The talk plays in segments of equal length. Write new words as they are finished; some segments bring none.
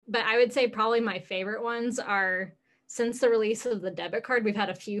But I would say probably my favorite ones are, since the release of the debit card, we've had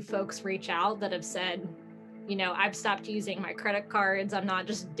a few folks reach out that have said, I've stopped using my credit cards. I'm not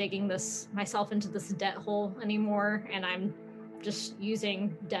just digging myself into this debt hole anymore. And I'm just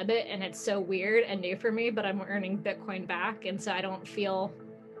using debit, and it's so weird and new for me, but I'm earning Bitcoin back. And so I don't feel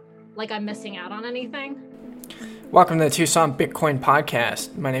like I'm missing out on anything. Welcome to the Tucson Bitcoin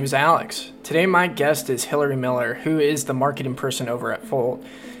Podcast. My name is Alex. Today my guest is Hillary Miller, who is the marketing person over at Fold.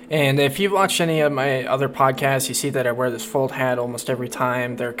 And if you've watched any of my other podcasts, you see that I wear this Fold hat almost every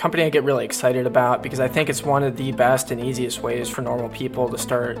time. They're a company I get really excited about because I think it's one of the best and easiest ways for normal people to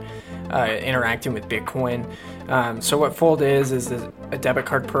start interacting with Bitcoin. So what Fold is a debit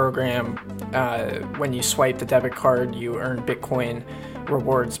card program. When you swipe the debit card, you earn Bitcoin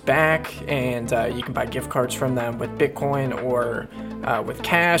rewards back, and you can buy gift cards from them with Bitcoin or with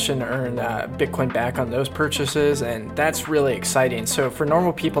cash and earn Bitcoin back on those purchases, and that's really exciting. So for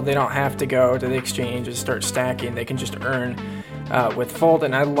normal people, they don't have to go to the exchange and start stacking. They can just earn with Fold,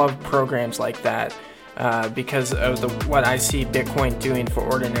 and I love programs like that because of what I see Bitcoin doing for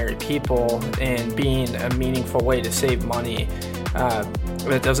ordinary people and being a meaningful way to save money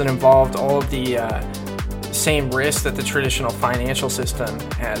that doesn't involve all of the same risk that the traditional financial system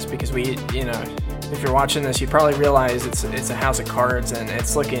has, because if you're watching this, you probably realize it's a house of cards and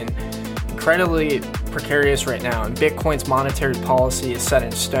it's looking incredibly precarious right now, and Bitcoin's monetary policy is set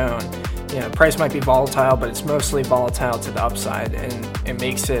in stone. Price might be volatile, but it's mostly volatile to the upside, and it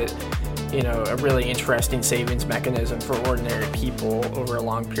makes it a really interesting savings mechanism for ordinary people over a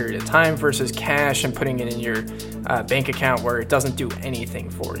long period of time versus cash and putting it in your bank account where it doesn't do anything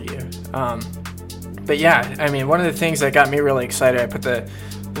for you. But yeah, one of the things that got me really excited, I put the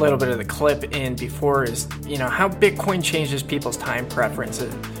little bit of the clip in before, is how Bitcoin changes people's time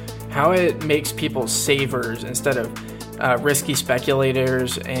preferences, how it makes people savers instead of risky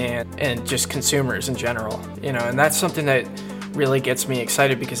speculators and just consumers in general. And that's something that really gets me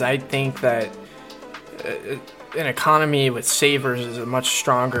excited, because I think that an economy with savers is a much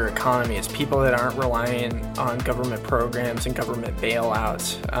stronger economy. It's people that aren't relying on government programs and government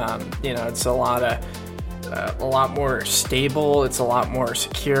bailouts. It's a lot more stable. It's a lot more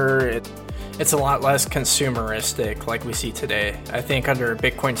secure. It's a lot less consumeristic like we see today. I think under a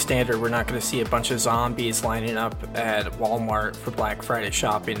Bitcoin standard, we're not going to see a bunch of zombies lining up at Walmart for Black Friday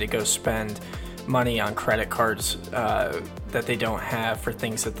shopping to go spend money on credit cards that they don't have for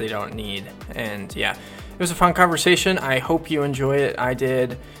things that they don't need. And yeah, it was a fun conversation. I hope you enjoy it. I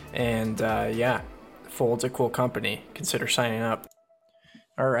did. And Fold's a cool company. Consider signing up.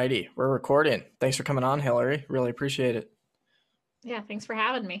 Alrighty, we're recording. Thanks for coming on, Hillary. Really appreciate it. Yeah, thanks for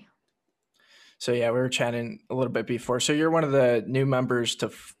having me. So yeah, we were chatting a little bit before. So you're one of the new members to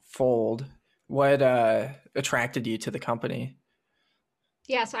Fold. What attracted you to the company?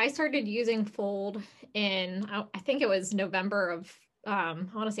 Yeah, so I started using Fold in, I think it was November of, I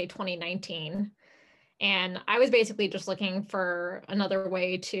want to say 2019. And I was basically just looking for another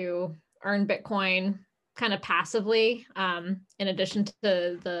way to earn Bitcoin kind of passively, in addition to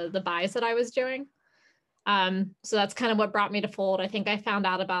the buys that I was doing. So that's kind of what brought me to Fold. I think I found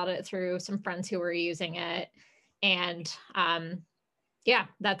out about it through some friends who were using it. And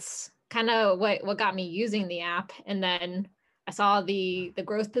that's kind of what got me using the app. And then I saw the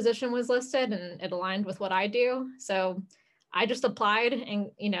growth position was listed and it aligned with what I do. So I just applied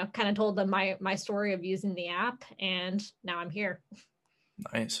and, kind of told them my story of using the app, and now I'm here.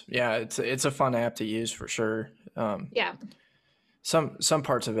 Nice. Yeah, it's a fun app to use for sure. Yeah. Some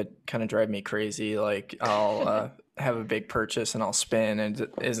parts of it kind of drive me crazy. Like I'll have a big purchase and I'll spin and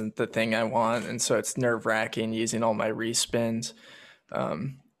it isn't the thing I want. And so it's nerve wracking using all my respins.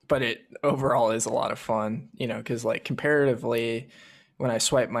 But it overall is a lot of fun, because like comparatively, when I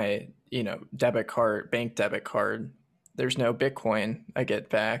swipe my, bank debit card, there's no Bitcoin I get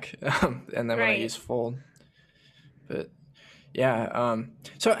back. And then when I use Fold, but yeah.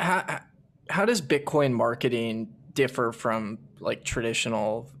 So how does Bitcoin marketing differ from like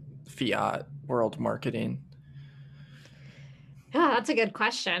traditional fiat world marketing? Yeah, that's a good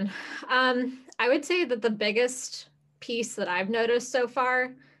question. I would say that the biggest piece that I've noticed so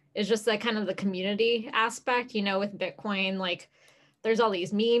far is just that kind of the community aspect, with Bitcoin, like there's all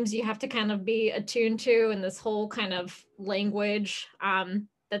these memes you have to kind of be attuned to, and this whole kind of language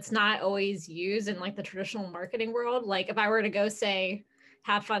that's not always used in like the traditional marketing world. Like if I were to go say,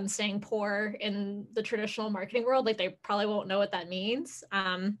 have fun staying poor in the traditional marketing world, like they probably won't know what that means.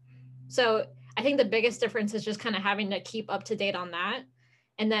 So I think the biggest difference is just kind of having to keep up to date on that.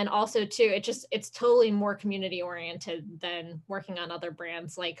 And then also too, it's totally more community oriented than working on other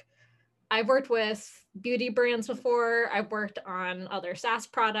brands. Like I've worked with beauty brands before. I've worked on other SaaS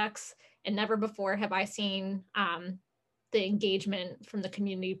products, and never before have I seen the engagement from the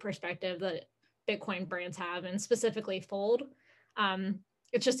community perspective that Bitcoin brands have, and specifically Fold.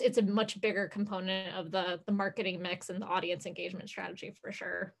 It's a much bigger component of the marketing mix and the audience engagement strategy for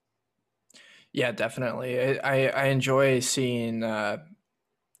sure. Yeah, definitely. I enjoy seeing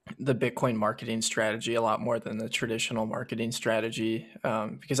the Bitcoin marketing strategy a lot more than the traditional marketing strategy,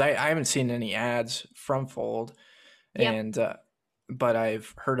 because I haven't seen any ads from Fold, Yep. and but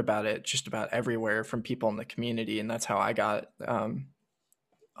I've heard about it just about everywhere from people in the community, and that's how I got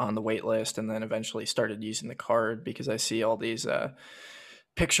on the wait list, and then eventually started using the card because I see all these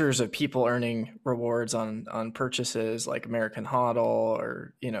pictures of people earning rewards on purchases like American Hodl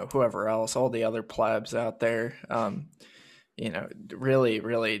or whoever else, all the other plebs out there.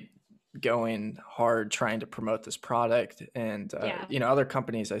 Really going hard trying to promote this product. And, Yeah. Other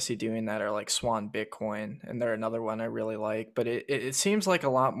companies I see doing that are like Swan Bitcoin, and they're another one I really like. But it seems like a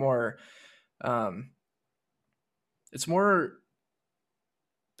lot more, it's more,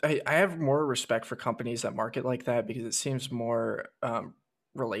 I have more respect for companies that market like that because it seems more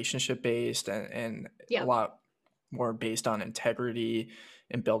relationship based and a Yep. lot more based on integrity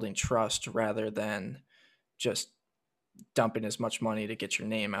and building trust rather than just dumping as much money to get your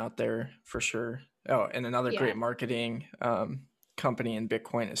name out there, for sure. Oh, and another Yeah. great marketing company in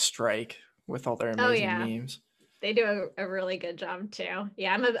Bitcoin is Strike with all their Oh amazing yeah. memes. They do a really good job too.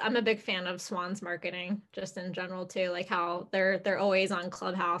 Yeah, I'm a big fan of Swan's marketing just in general too, like how they're always on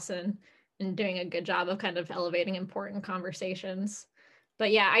Clubhouse and doing a good job of kind of elevating important conversations.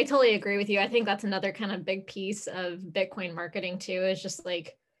 But yeah, I totally agree with you. I think that's another kind of big piece of Bitcoin marketing too, is just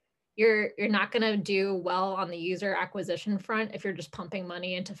like you're not going to do well on the user acquisition front if you're just pumping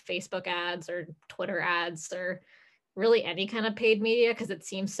money into Facebook ads or Twitter ads or really any kind of paid media, because it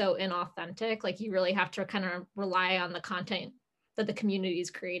seems so inauthentic. Like you really have to kind of rely on the content that the community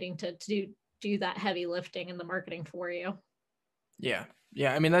is creating to do that heavy lifting in the marketing for you. Yeah.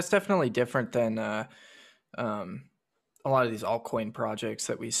 Yeah. I mean, that's definitely different than a lot of these altcoin projects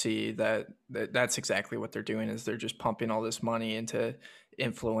that we see that's exactly what they're doing is they're just pumping all this money into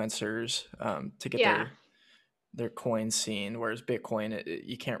influencers to get Yeah. their coin seen. Whereas Bitcoin,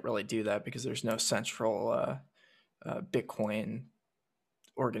 you can't really do that because there's no central Bitcoin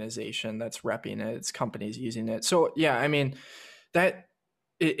organization that's repping it. It's companies using it. So yeah, I mean that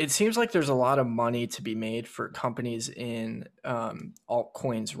it seems like there's a lot of money to be made for companies in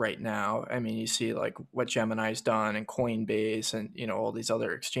altcoins right now. I mean, you see like what Gemini's done and Coinbase and all these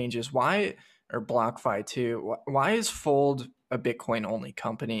other exchanges. Why, or BlockFi too? Why is Fold a Bitcoin only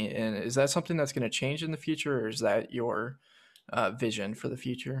company? And is that something that's going to change in the future, or is that your vision for the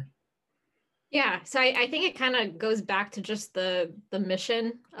future? Yeah. So I think it kind of goes back to just the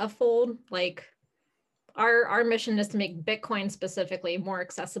mission of Fold. Like our mission is to make Bitcoin specifically more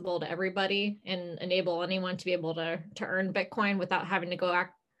accessible to everybody and enable anyone to be able to earn Bitcoin without having to go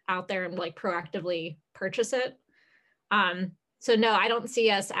out there and like proactively purchase it. So no, I don't see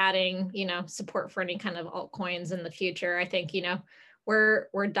us adding, support for any kind of altcoins in the future. I think, we're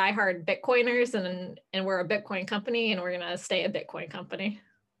diehard Bitcoiners and we're a Bitcoin company and we're gonna stay a Bitcoin company.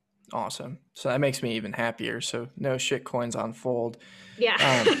 Awesome. So that makes me even happier. So no shit coins on Fold. Yeah.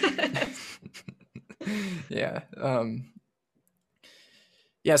 Um, yeah.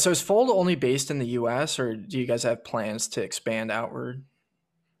 Yeah. So is Fold only based in the US, or do you guys have plans to expand outward?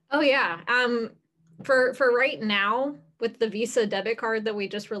 Oh yeah. For right now, with the Visa debit card that we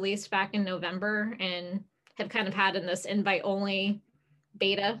just released back in November and have kind of had in this invite only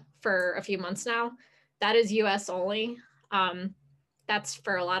beta for a few months now, that is US only. Um, that's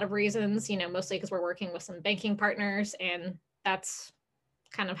for a lot of reasons, mostly because we're working with some banking partners, and that's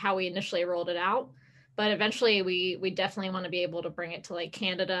kind of how we initially rolled it out. But eventually we definitely want to be able to bring it to like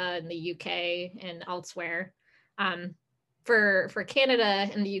Canada and the UK and elsewhere. Um, for Canada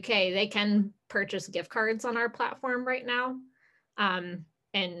and the UK, they can purchase gift cards on our platform right now, um,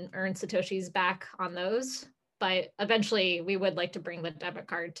 and earn Satoshis back on those. But eventually we would like to bring the debit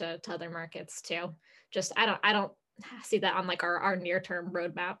card to other markets too. Just I don't see that on like our near-term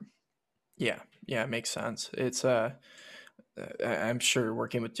roadmap. Yeah. Yeah. It makes sense. It's, I'm sure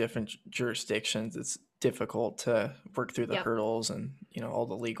working with different jurisdictions, it's difficult to work through the Yep. hurdles and, all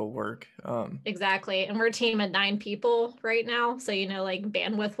the legal work. Exactly. And we're a team of 9 people right now. So, like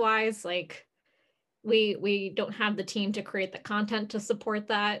bandwidth wise, like we don't have the team to create the content to support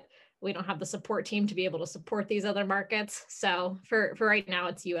that. We don't have the support team to be able to support these other markets. So for right now,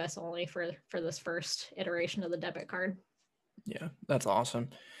 it's US only for this first iteration of the debit card. Yeah. That's awesome.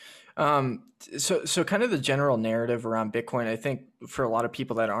 So kind of the general narrative around Bitcoin, I think for a lot of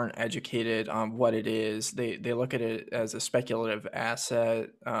people that aren't educated on what it is, they look at it as a speculative asset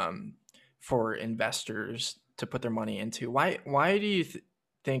for investors to put their money into. Why do you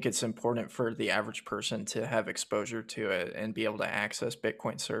think it's important for the average person to have exposure to it and be able to access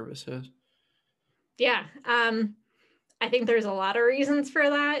Bitcoin services? Yeah. I think there's a lot of reasons for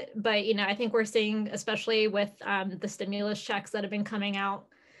that, but I think we're seeing, especially with the stimulus checks that have been coming out,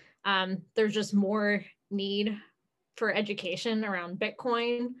 there's just more need for education around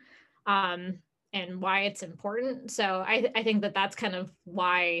Bitcoin, and why it's important. So I think that that's kind of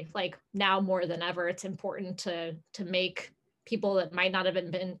why, like, now more than ever, it's important to make people that might not have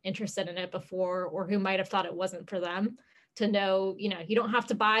been interested in it before, or who might have thought it wasn't for them, to know, you don't have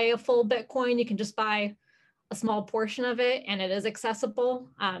to buy a full Bitcoin. You can just buy a small portion of it, and it is accessible,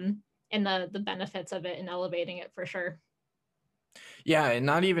 and the benefits of it and elevating it for sure. Yeah, and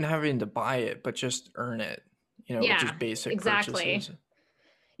not even having to buy it, but just earn it, with Yeah, just basic exactly. purchases.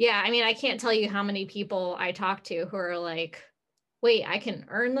 Yeah, I mean, I can't tell you how many people I talk to who are like, wait, I can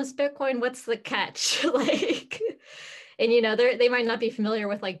earn this Bitcoin? What's the catch? Like, and they might not be familiar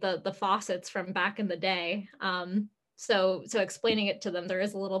with like the faucets from back in the day. So explaining it to them, there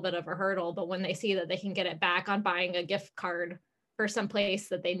is a little bit of a hurdle, but when they see that they can get it back on buying a gift card for some place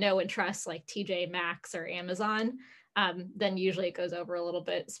that they know and trust, like TJ Maxx or Amazon, then usually it goes over a little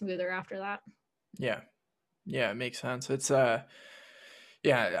bit smoother after that. Yeah. Yeah, it makes sense. It's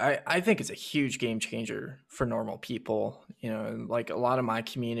yeah, I think it's a huge game changer for normal people. And like a lot of my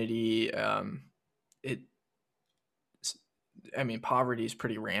community, it I mean, poverty is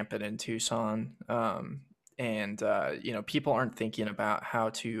pretty rampant in Tucson. And people aren't thinking about how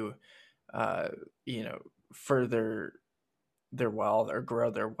to uh, further their wealth or grow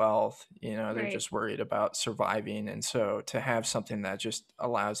their wealth. They're Right. just worried about surviving. And so to have something that just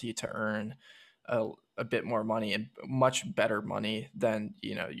allows you to earn a bit more money and much better money than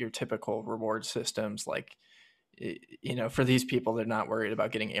your typical reward systems, like for these people, they're not worried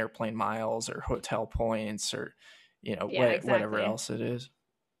about getting airplane miles or hotel points or Yeah, whatever exactly. else it is.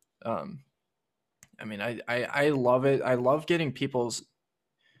 um I mean, I love it. I love getting Bitcoin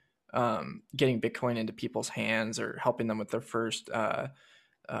into people's hands or helping them with their first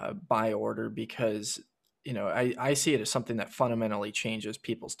buy order, because I see it as something that fundamentally changes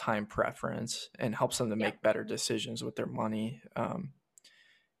people's time preference and helps them to Yeah. make better decisions with their money.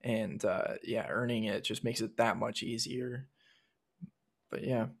 And yeah, earning it just makes it that much easier. But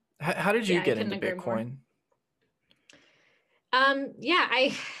yeah, how did you Yeah, I get couldn't into agree more. Bitcoin? Yeah,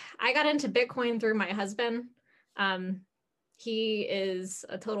 I got into Bitcoin through my husband. Um, he is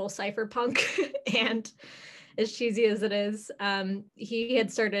a total cypherpunk, and as cheesy as it is, he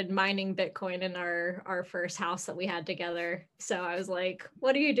had started mining Bitcoin in our first house that we had together. So I was like,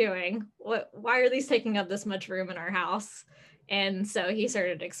 "What are you doing? Why are these taking up this much room in our house?" And so he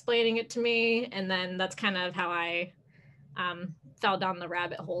started explaining it to me, and then that's kind of how I fell down the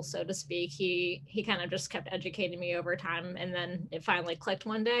rabbit hole, so to speak. He kind of just kept educating me over time, and then it finally clicked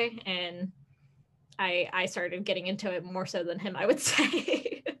one day, and I started getting into it more so than him, I would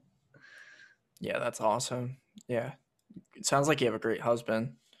say. Yeah, that's awesome. Yeah, it sounds like you have a great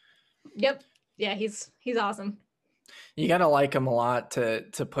husband. Yep. Yeah, he's awesome. You gotta like him a lot to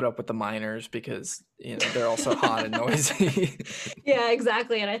put up with the miners, because they're also hot and noisy. Yeah,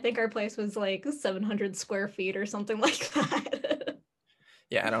 exactly. And I think our place was like 700 square feet or something like that.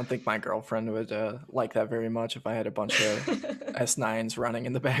 Yeah, I don't think my girlfriend would like that very much if I had a bunch of S9s running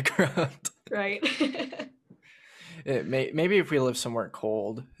in the background. Right. Maybe if we live somewhere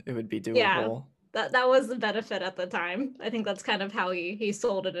cold, it would be Yeah, doable. that was the benefit at the time. I think that's kind of how he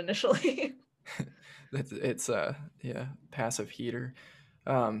sold it initially. It's yeah, passive heater.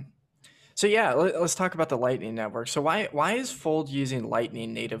 Um, so yeah, let's talk about the Lightning Network. So why is Fold using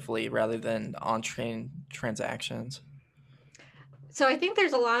Lightning natively rather than on-chain transactions? So I think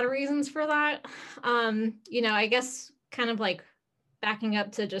there's a lot of reasons for that. I guess kind of like backing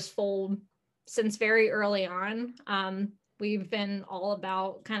up to just Fold, since very early on, we've been all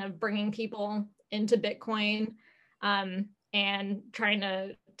about kind of bringing people into Bitcoin, and trying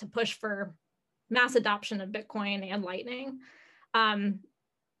to push for mass adoption of Bitcoin and Lightning. Um,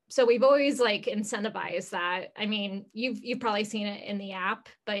 so we've always like incentivized that. I mean, you've probably seen it in the app,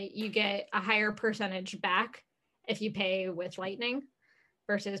 but you get a higher percentage back if you pay with Lightning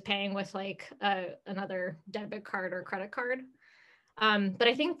versus paying with like another debit card or credit card. But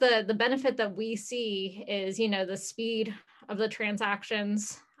I think the benefit that we see is, the speed of the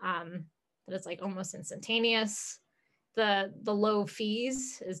transactions, that it's like almost instantaneous. The low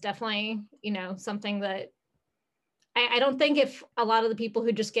fees is definitely, something that I don't think if a lot of the people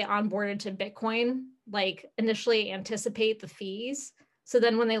who just get onboarded to Bitcoin like initially anticipate the fees. So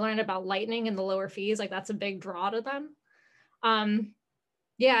then when they learn about Lightning and the lower fees, like that's a big draw to them.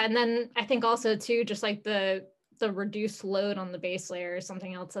 Yeah, and then I think also too, just like the reduced load on the base layer is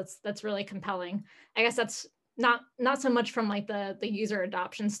something else that's really compelling. I guess that's not so much from like the user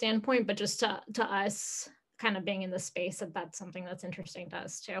adoption standpoint, but just to us kind of being in the space, that's something that's interesting to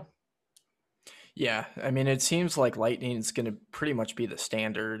us too. Yeah, I mean, it seems like Lightning is going to pretty much be the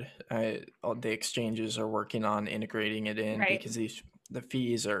standard. All the exchanges are working on integrating it in Right. because the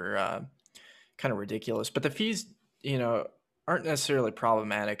fees are kind of ridiculous. But the fees, you know, aren't necessarily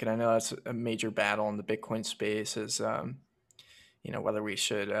problematic, and I know that's a major battle in the Bitcoin space is, you know, whether we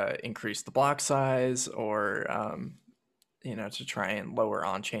should increase the block size or you know, to try and lower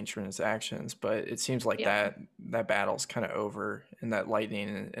on-chain transactions. But it seems like Yep. that battle's kind of over, and that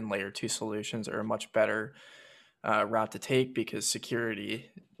Lightning and layer 2 solutions are a much better route to take because security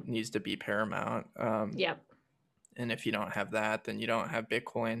needs to be paramount. Yep. And if you don't have that, then you don't have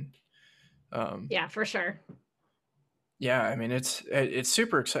Bitcoin. Yeah, for sure. Yeah, I mean, it's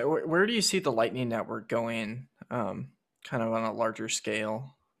super exciting. Where do you see the Lightning Network going, kind of on a larger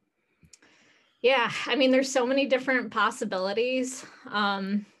scale? Yeah, I mean, there's so many different possibilities.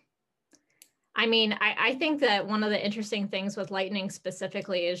 I mean, I think that one of the interesting things with Lightning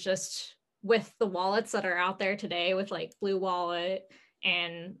specifically is just with the wallets that are out there today, with like Blue Wallet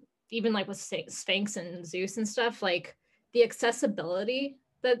and even like with Sphinx and Zeus and stuff, like the accessibility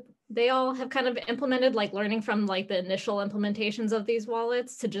that they all have kind of implemented, like learning from like the initial implementations of these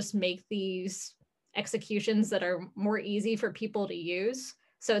wallets to just make these executions that are more easy for people to use.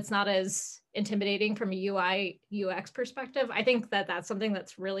 So it's not as intimidating from a UI UX perspective. I think that that's something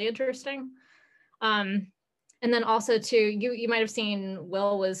that's really interesting. Um, and then also too, you might have seen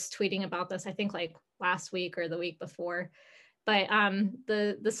Will was tweeting about this, I think like last week or the week before. But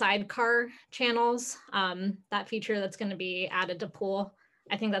the sidecar channels, that feature that's going to be added to Pool,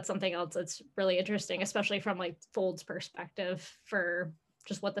 I think that's something else that's really interesting, especially from like Fold's perspective for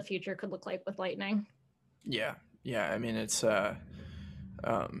just what the future could look like with Lightning. Yeah, yeah. I mean, it's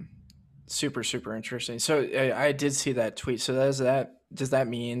um, super interesting. So I did see that tweet. So does that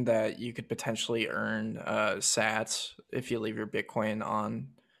mean that you could potentially earn Sats if you leave your Bitcoin on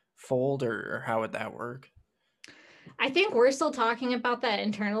Fold, or how would that work? I think we're still talking about that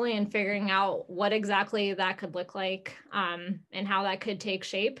internally and figuring out what exactly that could look like, and how that could take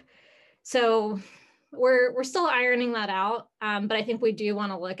shape. So we're still ironing that out, but I think we do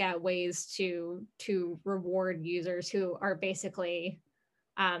want to look at ways to reward users who are basically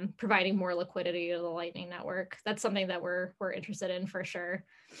providing more liquidity to the Lightning Network. That's something that we're interested in for sure.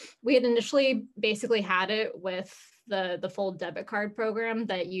 We had initially basically had it with the Fold debit card program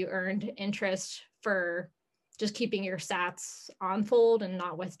that you earned interest for just keeping your sats on Fold and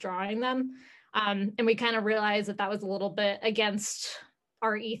not withdrawing them. And we kind of realized that that was a little bit against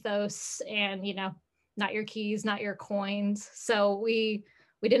our ethos and, you know, not your keys, not your coins. So we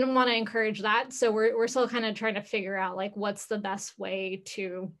didn't want to encourage that. So we're still kind of trying to figure out like what's the best way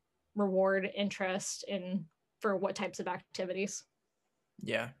to reward interest in for what types of activities.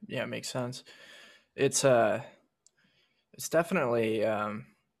 Yeah, yeah, makes sense. It's it's definitely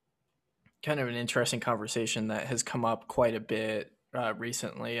kind of an interesting conversation that has come up quite a bit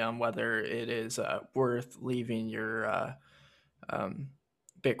recently on whether it is worth leaving your um,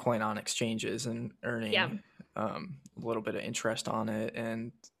 Bitcoin on exchanges and Yeah. earning a little bit of interest on it.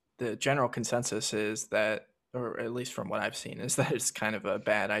 And the general consensus is that, or at least from what I've seen, is that it's kind of a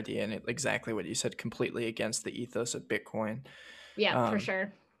bad idea, and exactly what you said, completely against the ethos of Bitcoin. Yeah, for Um,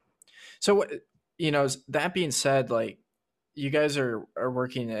 sure. so, you know, that being said, like, you guys are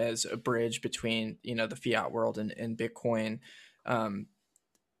working as a bridge between, you know, the fiat world and Bitcoin. Um,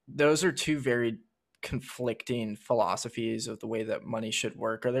 those are two very conflicting philosophies of the way that money should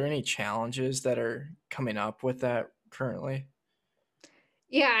work. Are there any challenges that are coming up with that currently?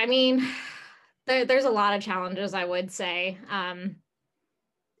 Yeah, I mean, there's a lot of challenges, I would say.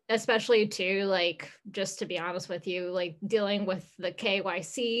 Especially too, like just to be honest with you, like dealing with the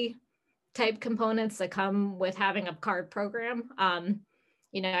KYC type components that come with having a card program.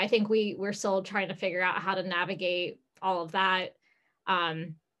 You know, I think we're still trying to figure out how to navigate all of that.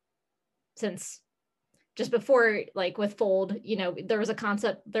 Since just before, like with Fold, you know, there is a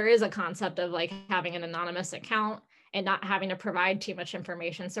concept of like having an anonymous account and not having to provide too much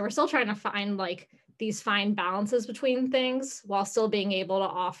information. So we're still trying to find like these fine balances between things while still being able to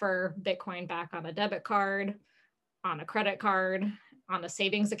offer Bitcoin back on a debit card, on a credit card, on a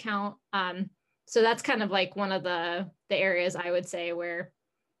savings account. So that's kind of like one of the areas I would say where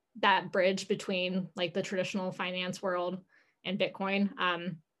that bridge between like the traditional finance world and Bitcoin.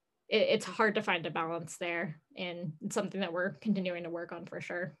 It's hard to find a balance there, and it's something that we're continuing to work on for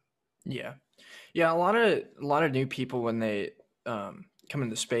sure. Yeah. Yeah, a lot of new people when they come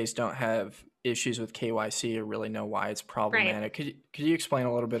into space don't have issues with KYC or really know why it's Right. problematic. Could you explain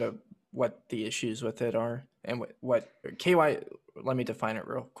a little bit of what the issues with it are and what KY? Let me define it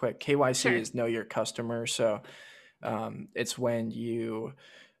real quick. KYC Sure. is know your customer, so it's when you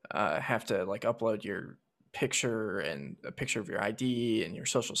have to like upload your picture and a picture of your ID and your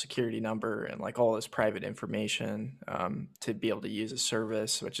social security number and like all this private information to be able to use a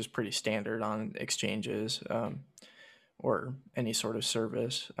service, which is pretty standard on exchanges or any sort of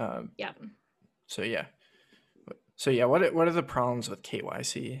service. Yeah. So yeah, what are the problems with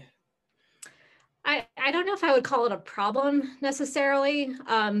KYC? I don't know if I would call it a problem necessarily,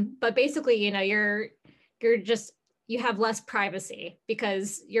 but basically, you're just you have less privacy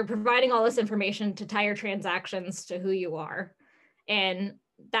because you're providing all this information to tie your transactions to who you are, and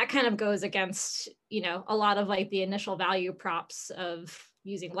that kind of goes against a lot of like the initial value props of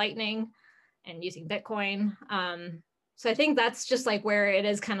using Lightning and using Bitcoin. So I think that's just like where it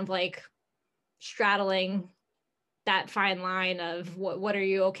is kind of like straddling that fine line of what are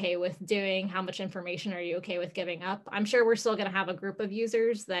you okay with doing, how much information are you okay with giving up. I'm sure we're still going to have a group of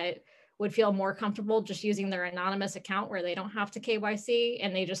users that would feel more comfortable just using their anonymous account where they don't have to KYC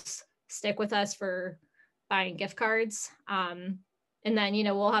and they just stick with us for buying gift cards. And then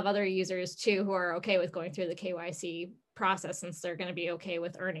we'll have other users too who are okay with going through the KYC process, since they're going to be okay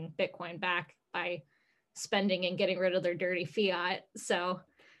with earning Bitcoin back by spending and getting rid of their dirty fiat. So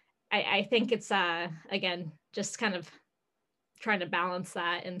I think it's again just kind of trying to balance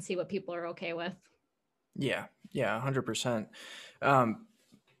that and see what people are okay with. Yeah, 100%.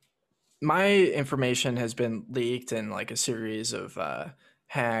 My information has been leaked in like a series of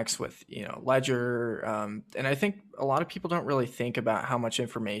hacks with Ledger, and I think a lot of people don't really think about how much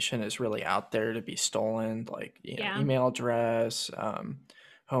information is really out there to be stolen, like Yeah. email address,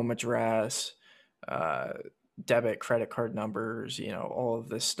 home address, uh, debit credit card numbers, all of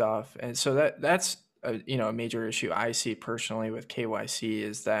this stuff. And so that's a major issue I see personally with KYC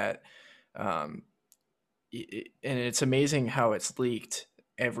is that um, and it's amazing how it's leaked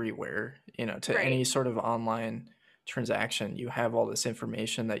everywhere, to any Right. sort of online transaction. You have all this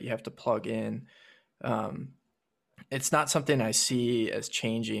information that you have to plug in. um, it's not something I see as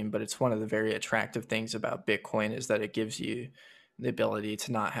changing, but it's one of the very attractive things about Bitcoin is that it gives you the ability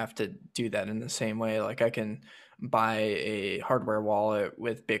to not have to do that in the same way. Like I can buy a hardware wallet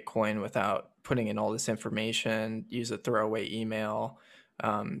with Bitcoin without putting in all this information, use a throwaway email,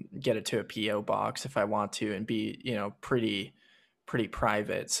 get it to a PO box if I want to, and be pretty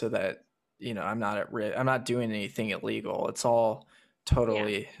private so that I'm not at risk. I'm not doing anything illegal. It's all Yeah.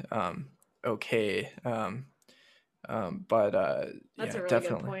 totally okay. But That's yeah, a really good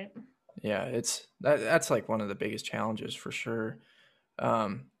definitely. point. Yeah, that's like one of the biggest challenges for sure.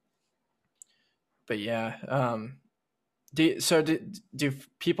 Um, but yeah, do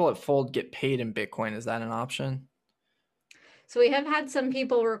people at Fold get paid in Bitcoin? Is that an option? So we have had some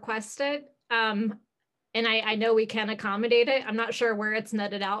people request it. And I know we can accommodate it. I'm not sure where it's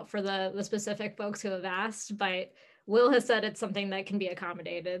netted out for the specific folks who have asked, but Will has said it's something that can be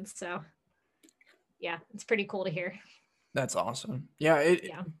accommodated. So yeah, it's pretty cool to hear. That's awesome. Yeah.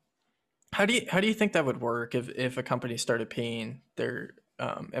 Yeah. How do you think that would work if a company started paying their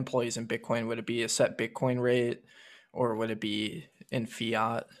employees in Bitcoin? Would it be a set Bitcoin rate, or would it be in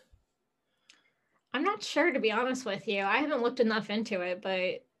fiat? I'm not sure, to be honest with you. I haven't looked enough into it,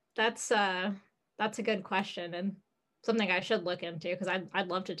 but that's uh that's a good question and something I should look into because I'd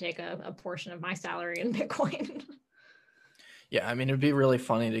love to take a portion of my salary in Bitcoin. Yeah, I mean, it'd be really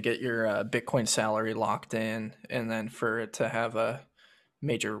funny to get your Bitcoin salary locked in, and then for it to have a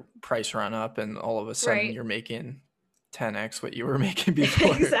major price run up, and all of a sudden Right. you're making 10x what you were making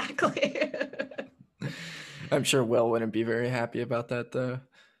before. Exactly. I'm sure Will wouldn't be very happy about that, though.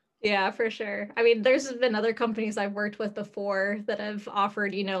 Yeah, for sure. I mean, there's been other companies I've worked with before that have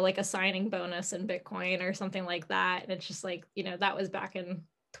offered, like a signing bonus in Bitcoin or something like that. And it's just like, that was back in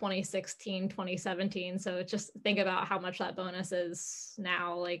 2016, 2017. So it's just think about how much that bonus is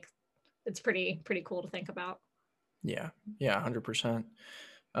now. Like it's pretty cool to think about. Yeah, 100%.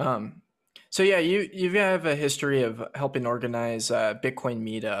 Um, so yeah, you have a history of helping organize Bitcoin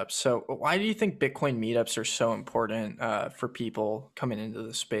meetups. So why do you think Bitcoin meetups are so important for people coming into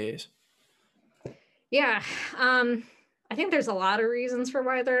the space? Yeah. I think there's a lot of reasons for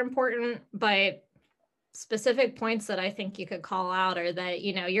why they're important, but specific points that I think you could call out are that,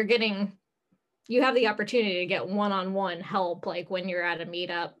 you're getting you have the opportunity to get one-on-one help, like when you're at a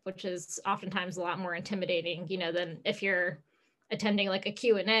meetup, which is oftentimes a lot more intimidating, than if you're attending like a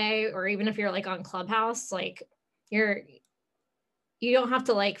Q&A, or even if you're like on Clubhouse, like you don't have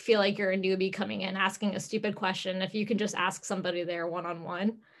to like feel like you're a newbie coming in asking a stupid question if you can just ask somebody there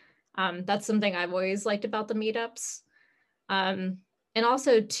one-on-one. That's something I've always liked about the meetups. And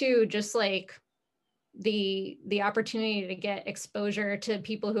also too, just like the opportunity to get exposure to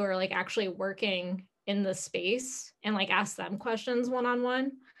people who are like actually working in the space and like ask them questions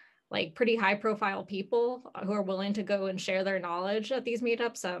one-on-one, like pretty high profile people who are willing to go and share their knowledge at these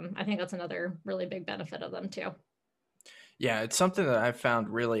meetups. I think that's another really big benefit of them too. Yeah, it's something that I've found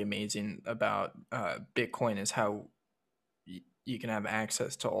really amazing about Bitcoin is how you can have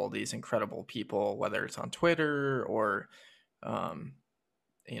access to all these incredible people, whether it's on Twitter or um,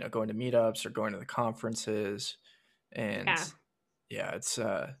 going to meetups or going to the conferences. And Yeah. yeah, it's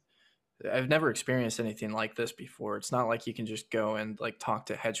I've never experienced anything like this before. It's not like you can just go and like talk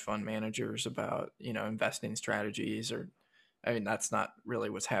to hedge fund managers about investing strategies, or I mean that's not really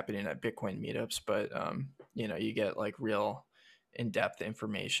what's happening at Bitcoin meetups, but you get like real in-depth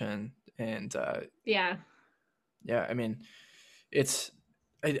information. And Yeah. yeah, I mean it's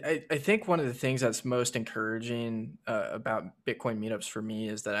I think one of the things that's most encouraging about Bitcoin meetups for me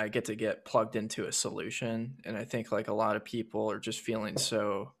is that I get plugged into a solution, and I think like a lot of people are just feeling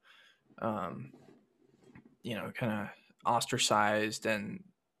so um, kind of ostracized and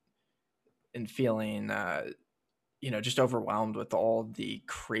feeling just overwhelmed with all the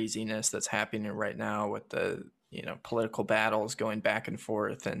craziness that's happening right now with the political battles going back and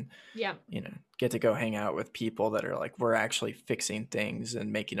forth, and Yeah. get to go hang out with people that are like, we're actually fixing things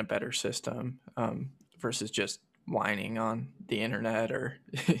and making a better system, versus just whining on the internet or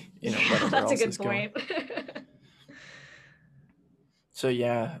Yeah, whatever that's a else good is going. point. So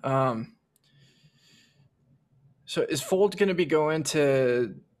yeah, so is Fold going to be going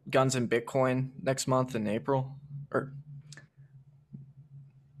to Guns and Bitcoin next month in April? Or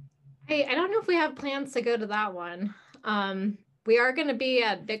I don't know if we have plans to go to that one. We are going to be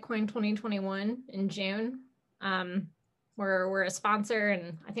at Bitcoin 2021 in June. We're a sponsor,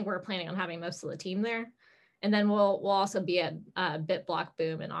 and I think we're planning on having most of the team there. And then we'll also be at BitBlock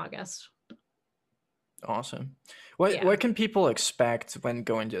Boom in August. awesome. What Yeah. what can people expect when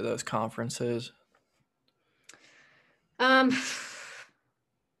going to those conferences? Um,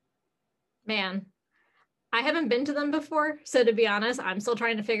 man, I haven't been to them before, so to be honest, I'm still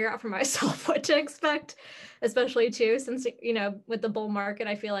trying to figure out for myself what to expect, especially too, since with the bull market,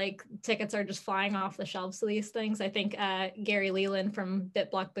 I feel like tickets are just flying off the shelves to these things. I think Gary Leland from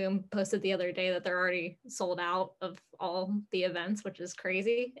BitBlock Boom posted the other day that they're already sold out of all the events, which is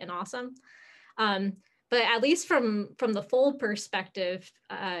crazy and awesome. But at least from the Fold perspective,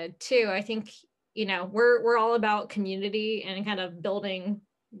 too, I think we're all about community and kind of building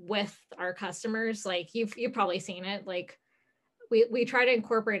with our customers. Like you've probably seen it. Like we try to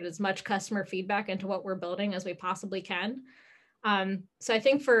incorporate as much customer feedback into what we're building as we possibly can. So I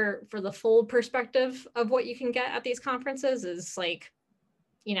think for the Fold perspective of what you can get at these conferences is like,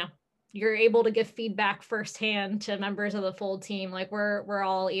 you're able to give feedback firsthand to members of the Fold team. Like we're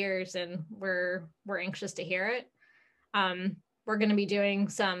all ears, and we're anxious to hear it. We're going to be doing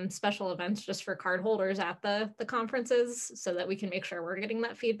some special events just for card holders at the conferences, so that we can make sure we're getting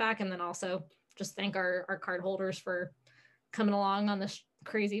that feedback, and then also just thank our card holders for coming along on this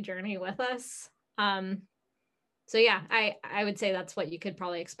crazy journey with us. So yeah, I would say that's what you could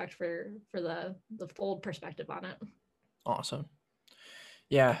probably expect for the Fold perspective on it. Awesome.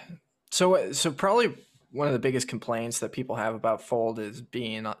 Yeah. So probably one of the biggest complaints that people have about Fold is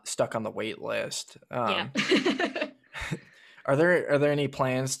being stuck on the wait list. Yeah. Are there any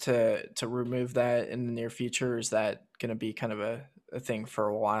plans to remove that in the near future? Or is that going to be kind of a thing for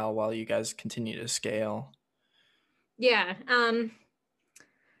a while you guys continue to scale? Yeah.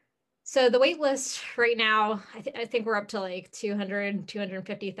 So the wait list right now, I think we're up to like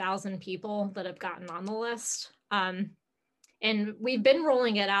 250,000 people that have gotten on the list. And we've been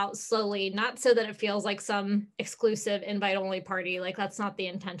rolling it out slowly, not so that it feels like some exclusive invite only party. Like that's not the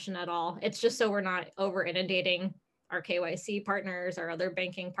intention at all. It's just so we're not over inundating our KYC partners, our other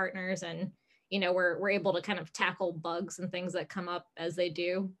banking partners. And, we're able to kind of tackle bugs and things that come up as they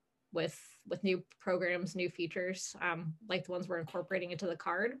do with new programs, new features, like the ones we're incorporating into the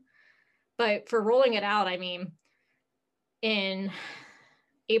card. But for rolling it out, I mean, in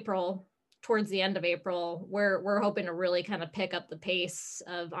April, towards the end of April, we're hoping to really kind of pick up the pace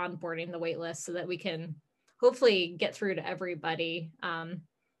of onboarding the wait list so that we can hopefully get through to everybody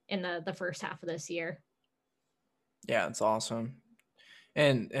in the first half of this year. Yeah, it's awesome.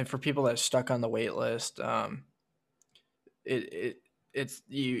 And for people that are stuck on the wait list, it it's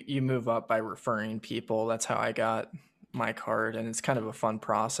you move up by referring people. That's how I got my card, and it's kind of a fun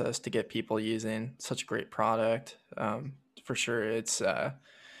process to get people using such a great product. For sure, it's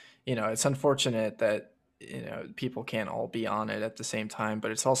it's unfortunate that people can't all be on it at the same time,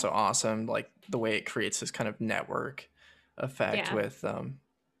 but it's also awesome, like the way it creates this kind of network effect Yeah. with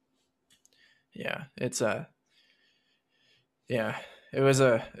yeah, it's a yeah, it was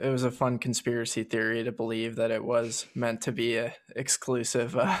a fun conspiracy theory to believe that it was meant to be a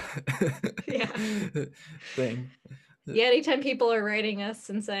exclusive Yeah. thing. Yeah. Anytime people are writing us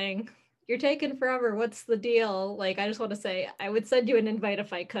and saying, you're taking forever, what's the deal? Like, I just want to say, I would send you an invite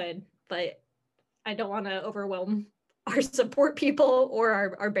if I could, but I don't want to overwhelm our support people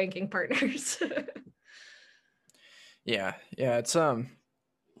or our banking partners. Yeah, yeah, it's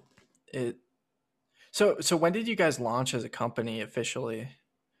it so when did you guys launch as a company officially?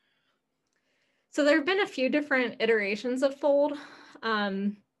 So there have been a few different iterations of Fold.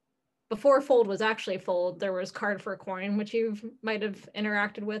 Um, Before Fold was actually Fold, there was Card for Coin, which you might have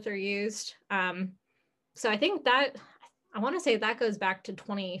interacted with or used. So I think that I want to say that goes back to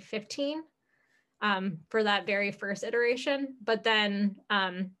 2015 for that very first iteration. But then,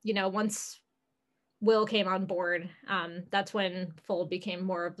 once Will came on board, that's when Fold became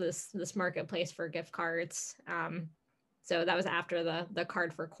more of this marketplace for gift cards. So that was after the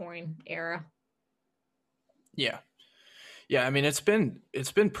Card for Coin era. Yeah. Yeah, I mean it's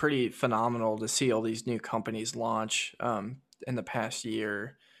been pretty phenomenal to see all these new companies launch in the past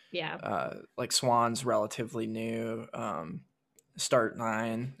year. Yeah, Like Swan's relatively new.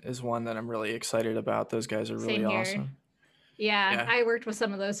 Start9 is one that I'm really excited about. Those guys are really same here. awesome. Yeah, Yeah. I worked with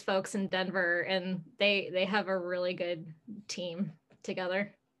some of those folks in Denver, and they have a really good team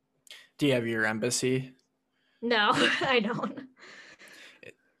together. Do you have your embassy? No, I don't.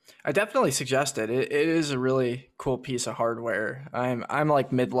 I definitely suggest it. It is a really cool piece of hardware. I'm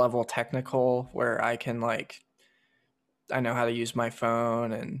like mid-level technical where I can like I know how to use my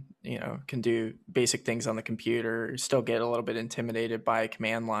phone and can do basic things on the computer. Still get a little bit intimidated by a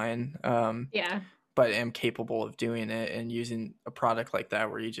command line, Yeah, but am capable of doing it and using a product like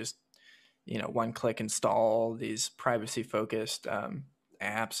that where you just one click install these privacy focused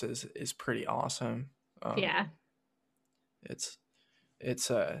apps is pretty awesome. Um, yeah, it's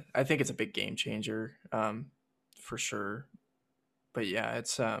I think it's a big game changer for sure. But yeah,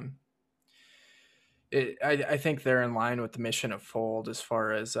 I think they're in line with the mission of Fold as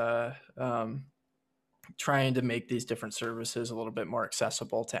far as trying to make these different services a little bit more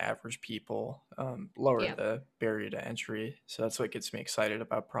accessible to average people, lower yeah. the barrier to entry. So that's what gets me excited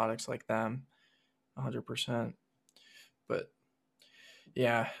about products like them, 100%. But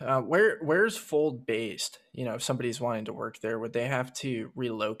yeah, where's Fold based? If somebody's wanting to work there, would they have to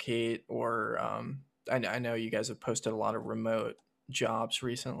relocate or I know you guys have posted a lot of remote jobs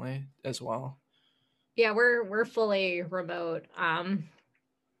recently as well. Yeah, we're fully remote.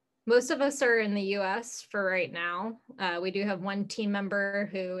 Most of us are in the US for right now. We do have one team member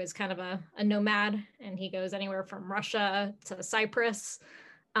who is kind of a nomad, and he goes anywhere from Russia to Cyprus.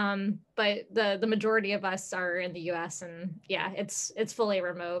 But the majority of us are in the US, and yeah, it's fully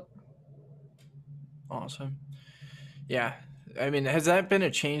remote. Awesome. Yeah. I mean, has that been a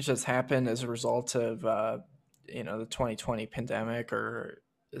change that's happened as a result of the 2020 pandemic, or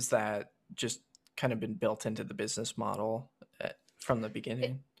is that just kind of been built into the business model from the It,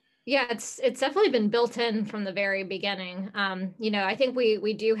 beginning? yeah, it's definitely been built in from the very beginning. I think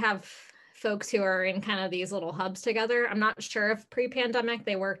we do have folks who are in kind of these little hubs together. I'm not sure if pre-pandemic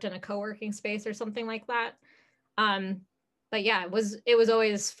they worked in a co-working space or something like that. Um, but yeah, it was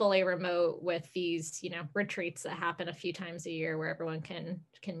always fully remote with these, retreats that happen a few times a year where everyone can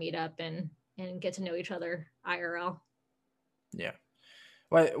meet up and get to know each other IRL. Yeah.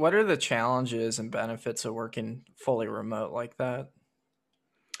 What are the challenges and benefits of working fully remote like that?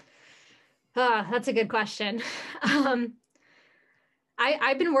 That's a good question. Um,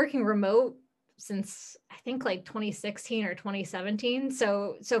 I've been working remote since I think like 2016 or 2017.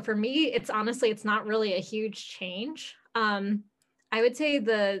 So for me, it's not really a huge change. I would say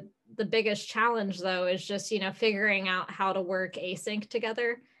the biggest challenge though is just, figuring out how to work async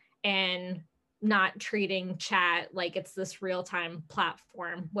together and not treating chat like it's this real-time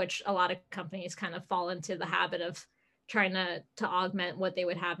platform, which a lot of companies kind of fall into the habit of trying to augment what they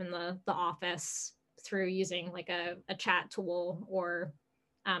would have in the office through using like a chat tool or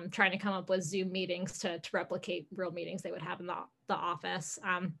trying to come up with Zoom meetings to replicate real meetings they would have in the office.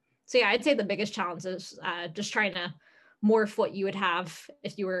 So yeah, I'd say the biggest challenge is just trying to morph what you would have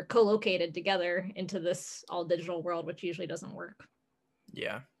if you were co-located together into this all digital world, which usually doesn't work.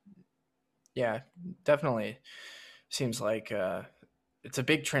 Yeah. Yeah, definitely seems like it's a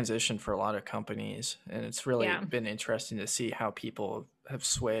big transition for a lot of companies, and it's really Yeah. been interesting to see how people have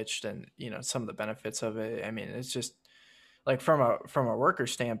switched and some of the benefits of it. I mean, it's just like from a worker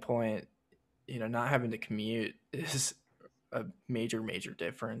standpoint, not having to commute is a major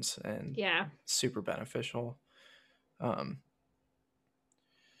difference and Yeah. super beneficial. Um,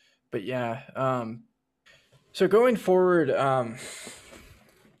 but yeah, so going forward,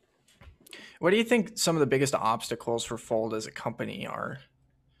 what do you think some of the biggest obstacles for Fold as a company are?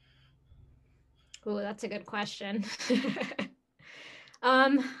 Oh, that's a good question.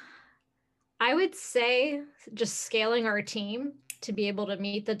 um, I would say just scaling our team to be able to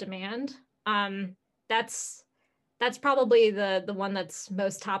meet the demand. Um, that's that's probably the one that's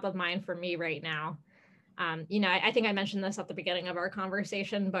most top of mind for me right now. I think I mentioned this at the beginning of our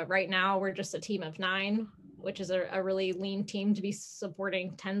conversation, but right now we're just a team of 9, which is a really lean team to be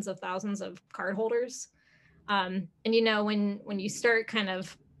supporting tens of thousands of cardholders. And when you start kind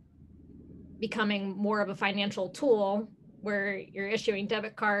of becoming more of a financial tool where you're issuing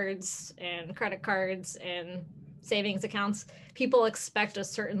debit cards and credit cards and savings accounts, people expect a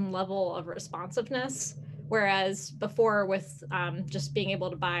certain level of responsiveness. Whereas before, with just being able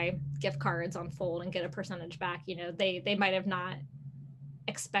to buy gift cards on Fold and get a percentage back, they might have not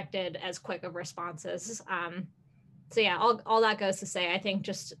expected as quick of responses. So yeah, all that goes to say, I think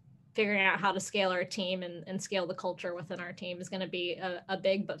just figuring out how to scale our team and scale the culture within our team is going to be a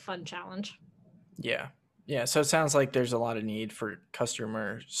big but fun challenge. Yeah. Yeah. So it sounds like there's a lot of need for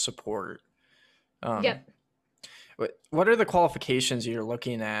customer support. Um, Yep. what are the qualifications you're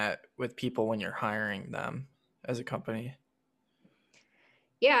looking at with people when you're hiring them as a company?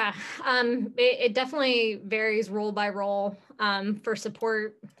 Yeah, it definitely varies role by role. For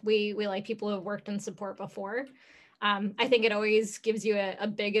support, we like people who have worked in support before. I think it always gives you a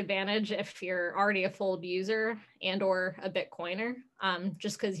big advantage if you're already a Fold user and or a Bitcoiner,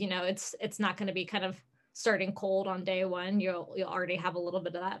 just because it's not going to be kind of starting cold on day one. You'll already have a little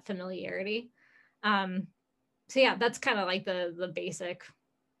bit of that familiarity. So yeah, that's kind of like the basic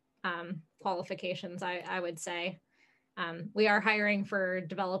qualifications I would say. We are hiring for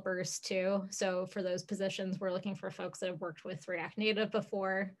developers too. So for those positions, we're looking for folks that have worked with React Native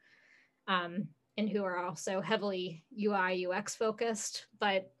before, and who are also heavily UI UX focused.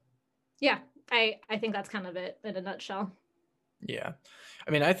 But yeah, I think that's kind of it in a nutshell. Yeah.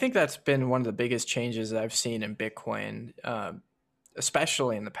 I mean, I think that's been one of the biggest changes that I've seen in Bitcoin,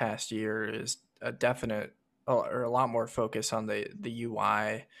 especially in the past year, is a definite or a lot more focus on the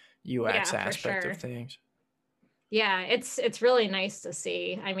UI UX Yeah, for aspect of sure. things. Yeah, it's really nice to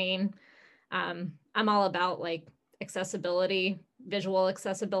see. I mean, I'm all about like accessibility, visual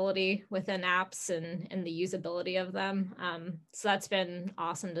accessibility within apps and the usability of them. So that's been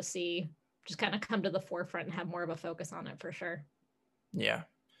awesome to see just kind of come to the forefront and have more of a focus on it for sure. Yeah.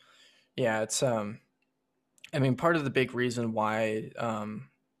 Yeah. It's, I mean, part of the big reason why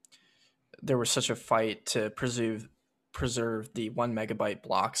there was such a fight to preserve the 1 megabyte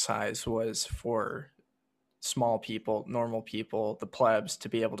block size was for small people, normal people, the plebs to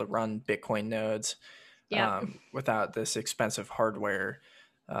be able to run Bitcoin nodes Yep. without this expensive hardware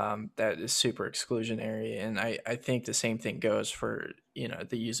that is super exclusionary. And I think the same thing goes for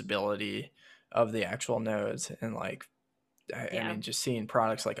the usability of the actual nodes and like I Yeah. mean just seeing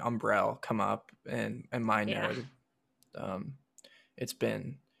products like Umbrel come up and Yeah. MyNode, um, it's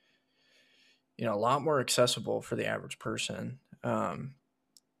been a lot more accessible for the average person. As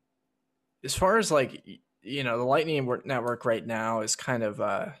far as like the Lightning Network right now is kind of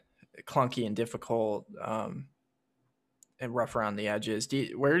clunky and difficult, and rough around the edges.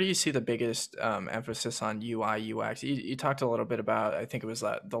 Where do you see the biggest emphasis on UI UX? You talked a little bit about, I think it was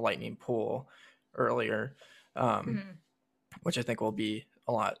the Lightning Pool earlier, um, Mhm. which I think will be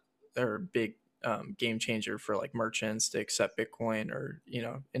a lot or big game changer for like merchants to accept Bitcoin or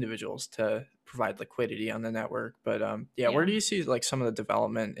individuals to provide liquidity on the network. But yeah, where Yeah. do you see like some of the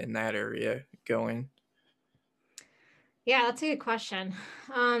development in that area going? Yeah, that's a good question.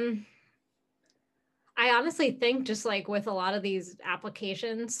 Um, I honestly think just like with a lot of these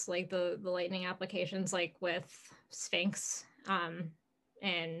applications, like the Lightning applications, like with Sphinx,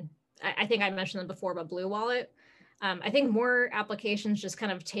 and I think I mentioned them before, but Blue Wallet, I think more applications just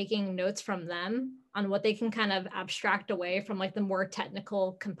kind of taking notes from them on what they can kind of abstract away from like the more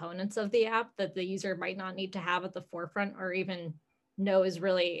technical components of the app that the user might not need to have at the forefront or even know is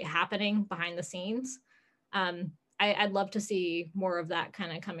really happening behind the scenes. I'd love to see more of that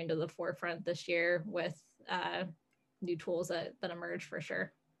kind of coming to the forefront this year with new tools that emerge for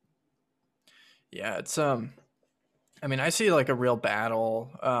sure. Yeah, it's I mean, I see like a real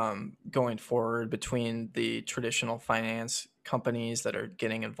battle going forward between the traditional finance companies that are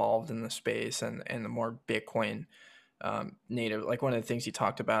getting involved in the space and the more Bitcoin native. Like one of the things you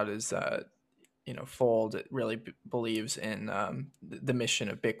talked about is Fold really believes in the mission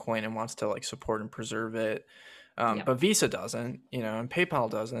of Bitcoin and wants to like support and preserve it. Yep. But Visa doesn't, and PayPal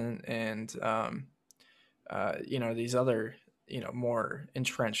doesn't, and these other more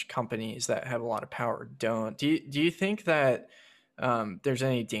entrenched companies that have a lot of power don't. Do you think that there's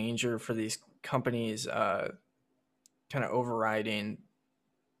any danger for these companies kind of overriding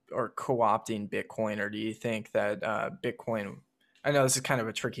or co-opting Bitcoin, or do you think that Bitcoin? I know this is kind of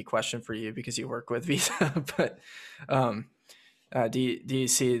a tricky question for you because you work with Visa, but um, do you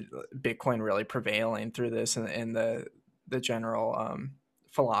see Bitcoin really prevailing through this and the general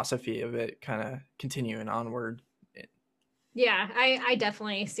philosophy of it kind of continuing onward? Yeah, I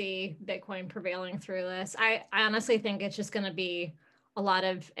definitely see Bitcoin prevailing through this. I honestly think it's just going to be a lot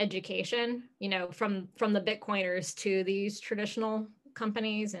of education, from the Bitcoiners to these traditional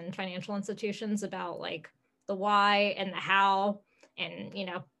companies and financial institutions about like the why and the how, and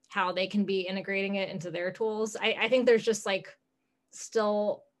how they can be integrating it into their tools. I think there's just like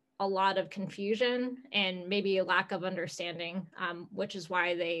still a lot of confusion and maybe a lack of understanding, which is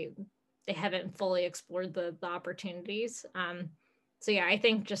why they haven't fully explored the opportunities. So yeah, I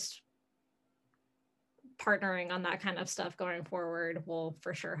think just partnering on that kind of stuff going forward will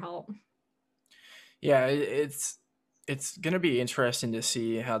for sure help. Yeah, it's going to be interesting to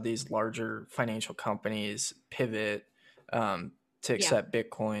see how these larger financial companies pivot to Yeah. accept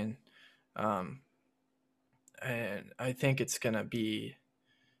Bitcoin. Um, and I think it's going to be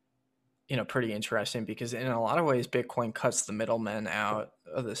pretty interesting because in a lot of ways Bitcoin cuts the middlemen out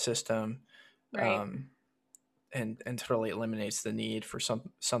of the system, Right. um, and totally eliminates the need for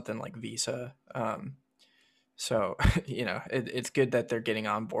something like Visa. So it's good that they're getting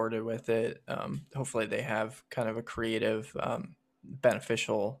onboarded with it. Hopefully they have kind of a creative,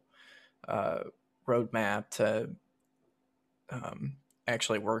 beneficial uh, roadmap to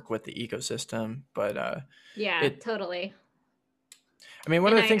actually work with the ecosystem. But Yeah, it, totally. I mean,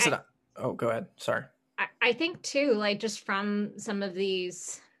 one of And the things oh, go ahead. Sorry. I think too, like just from some of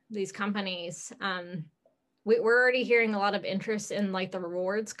these companies, we're already hearing a lot of interest in like the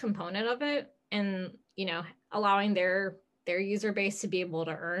rewards component of it, and allowing their user base to be able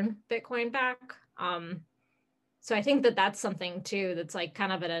to earn Bitcoin back. So I think that that's something too that's like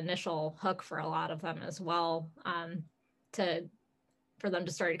kind of an initial hook for a lot of them as well, to for them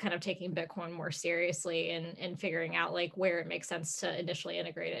to start kind of taking Bitcoin more seriously and figuring out like where it makes sense to initially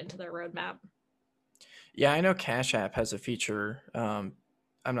integrate it into their roadmap. Yeah, I know Cash App has a feature. I'm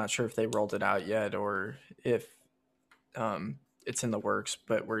not sure if they rolled it out yet or if it's in the works,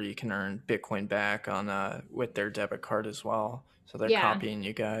 but where you can earn Bitcoin back on with their debit card as well. So they're Yeah. copying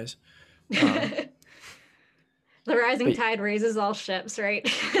you guys. Um, The rising but tide raises all ships, right?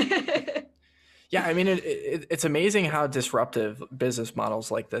 yeah, I mean, it's amazing how disruptive business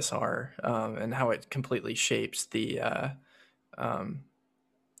models like this are, and how it completely shapes um,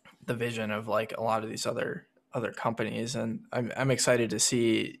 the vision of like a lot of these other companies. And I'm excited to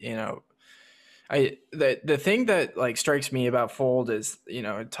see, the thing that like strikes me about Fold is,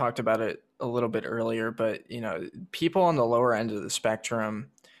 I talked about it a little bit earlier, but people on the lower end of the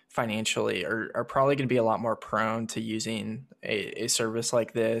spectrum financially are probably going to be a lot more prone to using a service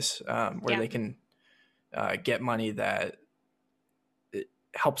like this, where Yeah. they can get money that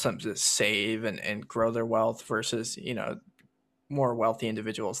helps them to save and grow their wealth versus more wealthy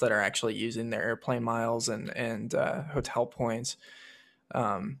individuals that are actually using their airplane miles and hotel points.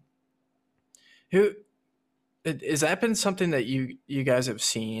 Um, who Is that been something that you guys have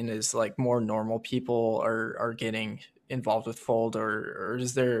seen? Is like more normal people are getting involved with Fold, or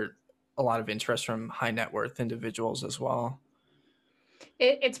is there a lot of interest from high net worth individuals as well?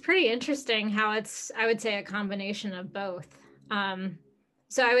 It's pretty interesting how it's, I would say, a combination of both. Um,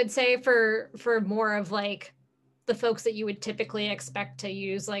 so I would say for more of like the folks that you would typically expect to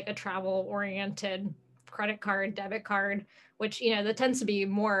use like a travel oriented credit card, debit card, which that tends to be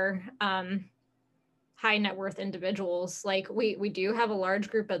more high net worth individuals. Like we do have a large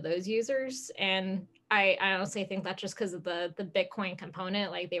group of those users, and I honestly think that's just because of the Bitcoin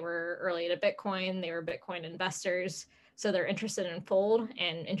component. Like they were early to Bitcoin, they were Bitcoin investors, so they're interested in Fold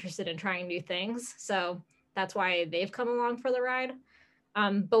and interested in trying new things. So that's why they've come along for the ride.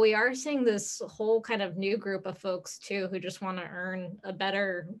 But we are seeing this whole kind of new group of folks too who just want to earn a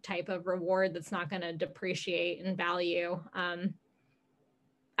better type of reward that's not going to depreciate in value.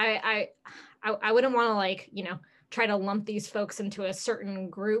 I I wouldn't want to like try to lump these folks into a certain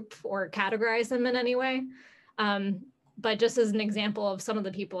group or categorize them in any way. But just as an example of some of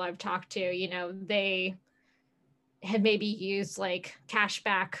the people I've talked to, they had maybe used like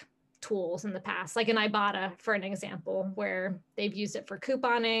cashback tools in the past, like an Ibotta for an example, where they've used it for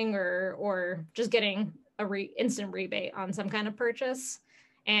couponing or just getting instant rebate on some kind of purchase.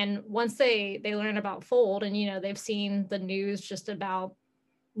 And once they learn about Fold, and they've seen the news just about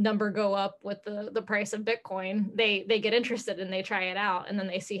number go up with the price of Bitcoin, they get interested and they try it out, and then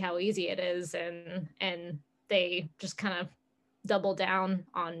they see how easy it is, and they just kind of double down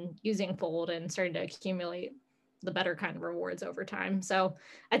on using Fold and starting to accumulate the better kind of rewards over time. So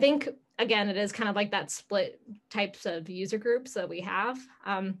I think, again, it is kind of like that split types of user groups that we have.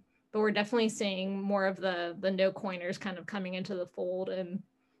 But we're definitely seeing more of the no coiners kind of coming into the fold and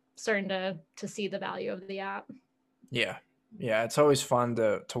starting to see the value of the app. Yeah. Yeah. It's always fun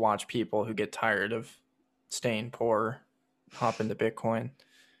to watch people who get tired of staying poor hop into Bitcoin.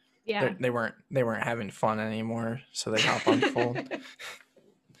 Yeah. They weren't having fun anymore, so they hop on Fold.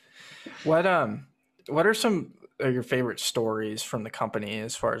 What are some of your favorite stories from the company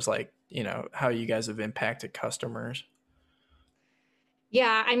as far as like, how you guys have impacted customers?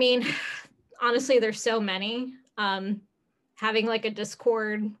 Yeah, I mean, honestly, there's so many. Having like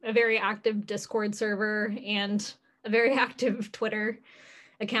a very active Discord server and a very active Twitter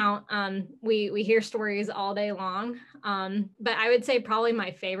account, we hear stories all day long. But I would say probably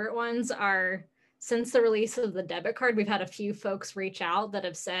my favorite ones are, since the release of the debit card, we've had a few folks reach out that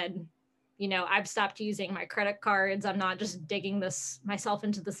have said, I've stopped using my credit cards. I'm not just digging myself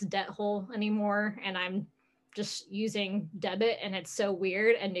into this debt hole anymore, and I'm just using debit, and it's so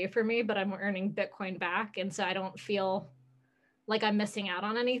weird and new for me, but I'm earning Bitcoin back, and so I don't feel like I'm missing out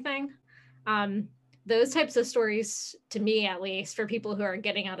on anything. Those types of stories, to me at least, for people who are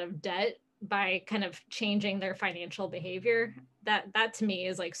getting out of debt by kind of changing their financial behavior, that to me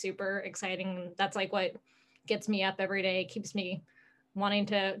is like super exciting. That's like what gets me up every day, keeps me wanting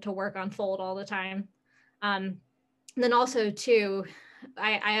to work on Fold all the time. And then also too,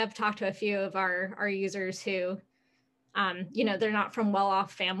 I have talked to a few of our users who, they're not from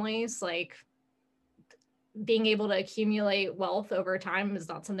well-off families. Like, being able to accumulate wealth over time is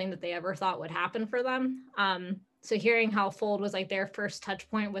not something that they ever thought would happen for them. So hearing how Fold was like their first touch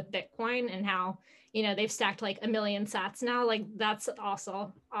point with Bitcoin, and how, they've stacked like 1 million sats now, like that's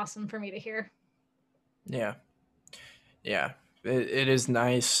awesome for me to hear. Yeah. Yeah. It is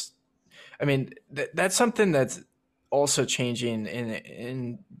nice. I mean, that's something that's also changing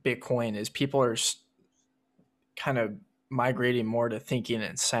in Bitcoin, is people are kind of migrating more to thinking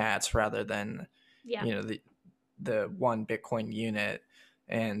in sats rather than, the one Bitcoin unit.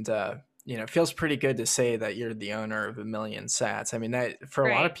 And, it feels pretty good to say that you're the owner of 1 million sats. I mean, that for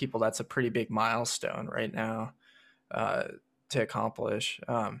a lot of people, that's a pretty big milestone right now to accomplish.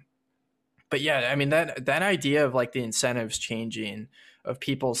 But yeah, I mean, that idea of like the incentives changing, of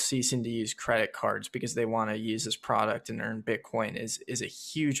people ceasing to use credit cards because they want to use this product and earn Bitcoin is a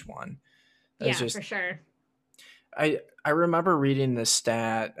huge one. For sure. I remember reading this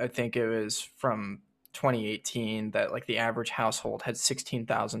stat, I think it was from 2018, that like the average household had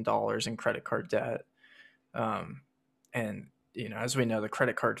 $16,000 in credit card debt. And, as we know, the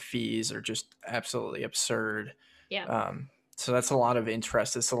credit card fees are just absolutely absurd. Yeah. So that's a lot of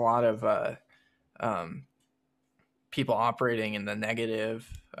interest. It's a lot of people operating in the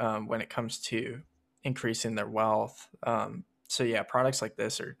negative when it comes to increasing their wealth. So yeah, products like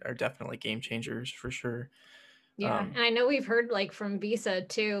this are definitely game changers for sure. Yeah. And I know we've heard like from Visa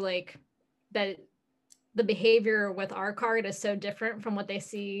too, like that the behavior with our card is so different from what they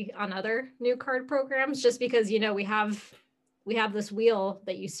see on other new card programs, just because, we have this wheel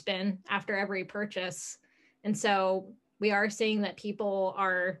that you spin after every purchase. And so we are seeing that people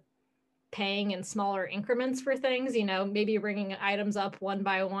are paying in smaller increments for things, maybe bringing items up one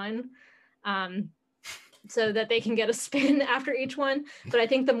by one, so that they can get a spin after each one. But I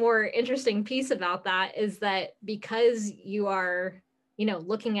think the more interesting piece about that is that because you are,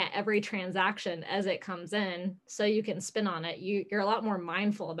 looking at every transaction as it comes in, so you can spin on it, you're a lot more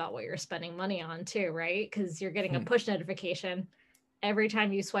mindful about what you're spending money on too, right? Because you're getting a push notification every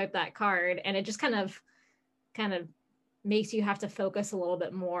time you swipe that card, and it just kind of makes you have to focus a little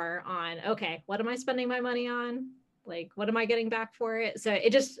bit more on, okay, what am I spending my money on? Like, what am I getting back for it? So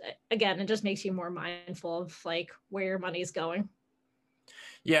it just makes you more mindful of like where your money's going.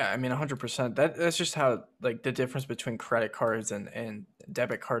 Yeah, I mean, 100%. That's just how like the difference between credit cards and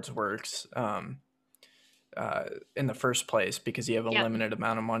debit cards works in the first place, because you have a limited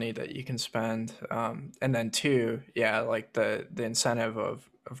amount of money that you can spend. And then two, yeah, like the incentive of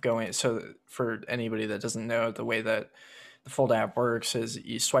going. So for anybody that doesn't know, the way that the Fold app works is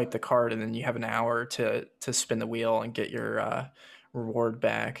you swipe the card and then you have an hour to spin the wheel and get your reward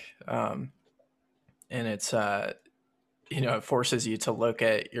back. And it's it forces you to look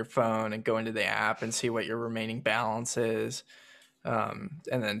at your phone and go into the app and see what your remaining balance is, and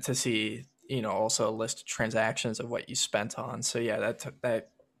then to see also a list of transactions of what you spent on. So yeah, that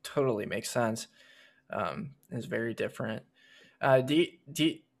totally makes sense. It's very different. Have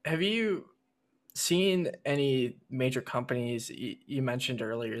you seen any major companies? You mentioned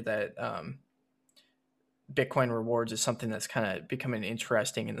earlier that Bitcoin rewards is something that's kind of becoming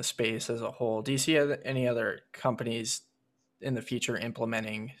interesting in the space as a whole. Do you see any other companies in the future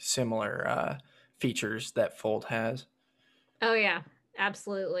implementing similar features that Fold has? Oh yeah,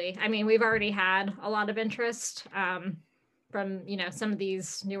 absolutely. I mean, we've already had a lot of interest from some of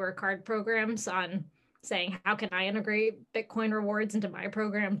these newer card programs on saying, how can I integrate Bitcoin rewards into my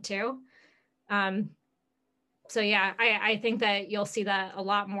program too? So yeah, I think that you'll see that a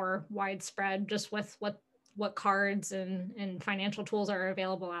lot more widespread just with what cards and financial tools are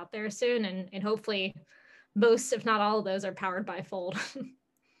available out there soon, and hopefully most, if not all of those, are powered by Fold.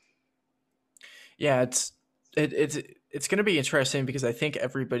 Yeah, it's going to be interesting because I think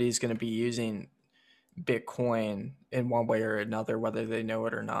everybody's going to be using Bitcoin in one way or another, whether they know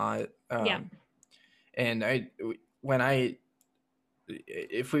it or not. Yeah. And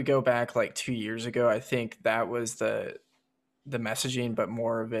if we go back like 2 years ago, I think that was the messaging, but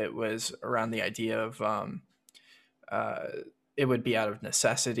more of it was around the idea of it would be out of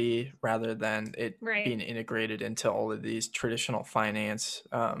necessity rather than it being integrated into all of these traditional finance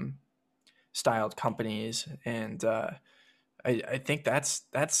styled companies. And I think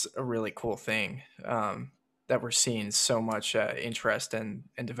that's a really cool thing, that we're seeing so much interest and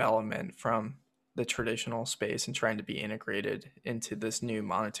development from the traditional space and trying to be integrated into this new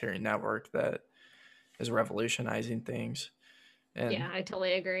monetary network that is revolutionizing things. And yeah, I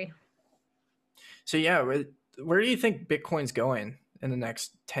totally agree. So yeah, where do you think Bitcoin's going in the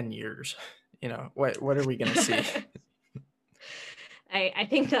next 10 years? What are we going to see? I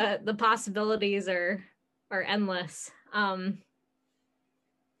think the possibilities are endless.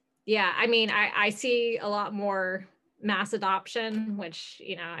 Yeah, I mean, I see a lot more mass adoption, which,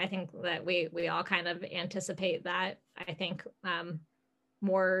 I think that we all kind of anticipate that. I think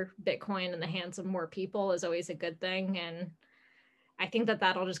more Bitcoin in the hands of more people is always a good thing. And I think that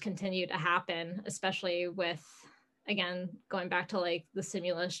that'll just continue to happen, especially with, again, going back to like the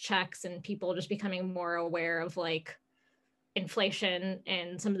stimulus checks and people just becoming more aware of like inflation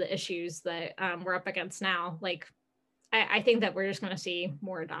and some of the issues that we're up against now. Like, I think that we're just going to see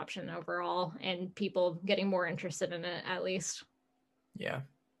more adoption overall and people getting more interested in it, at least. Yeah.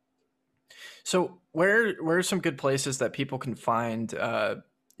 So where are some good places that people can find,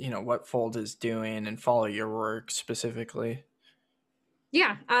 what Fold is doing and follow your work specifically?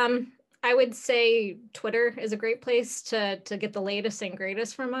 Yeah. I would say Twitter is a great place to get the latest and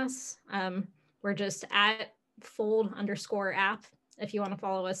greatest from us. We're just at Fold_app if you want to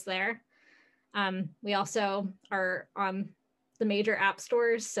follow us there. We also are on the major app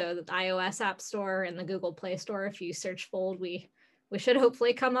stores, so the iOS App Store and the Google Play Store. If you search Fold, we should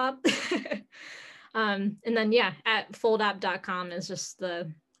hopefully come up. And then at foldapp.com is just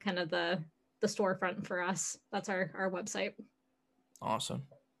the kind of the storefront for us. That's our website. Awesome.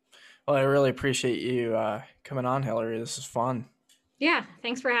 Well, I really appreciate you coming on, Hillary. This is fun. Yeah,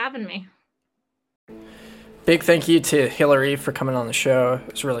 thanks for having me. Big thank you to Hillary for coming on the show.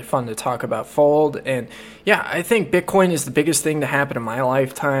 It was really fun to talk about Fold. And yeah, I think Bitcoin is the biggest thing to happen in my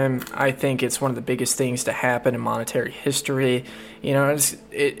lifetime. I think it's one of the biggest things to happen in monetary history.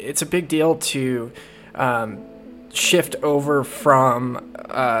 It's a big deal to shift over from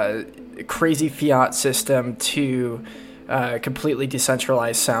a crazy fiat system to completely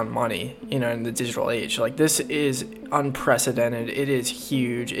decentralized sound money, in the digital age. Like, this is unprecedented. It is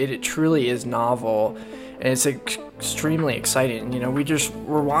huge. It truly is novel. And it's extremely exciting.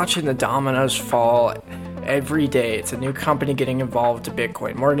 We're watching the dominoes fall every day. It's a new company getting involved to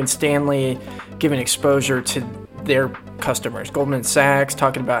Bitcoin. Morgan Stanley giving exposure to their customers. Goldman Sachs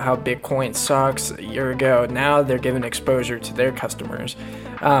talking about how Bitcoin sucks a year ago. Now they're giving exposure to their customers.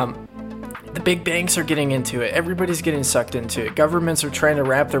 The big banks are getting into it. Everybody's getting sucked into it. Governments are trying to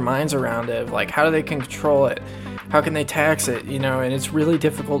wrap their minds around it. Like, how do they control it? How can they tax it? And it's really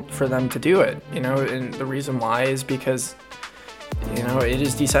difficult for them to do it, and the reason why is because, it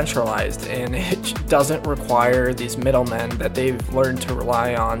is decentralized and it doesn't require these middlemen that they've learned to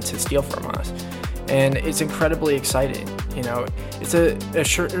rely on to steal from us. And it's incredibly exciting. It's a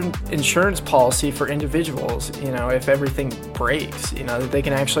insurance policy for individuals, if everything breaks, that they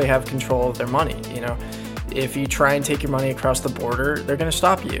can actually have control of their money. if you try and take your money across the border, they're going to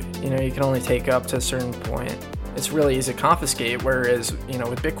stop you. You can only take up to a certain point. It's really easy to confiscate, whereas,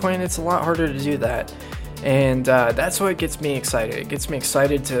 with Bitcoin, it's a lot harder to do that. And that's what gets me excited. It gets me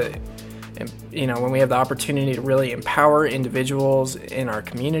excited to, when we have the opportunity to really empower individuals in our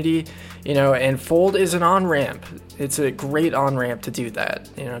community, and Fold is an on-ramp. It's a great on-ramp to do that.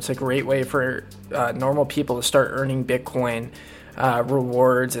 It's a great way for normal people to start earning Bitcoin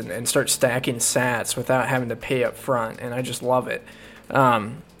rewards and start stacking sats without having to pay up front. And I just love it.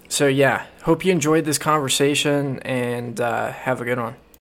 So yeah, hope you enjoyed this conversation, and have a good one.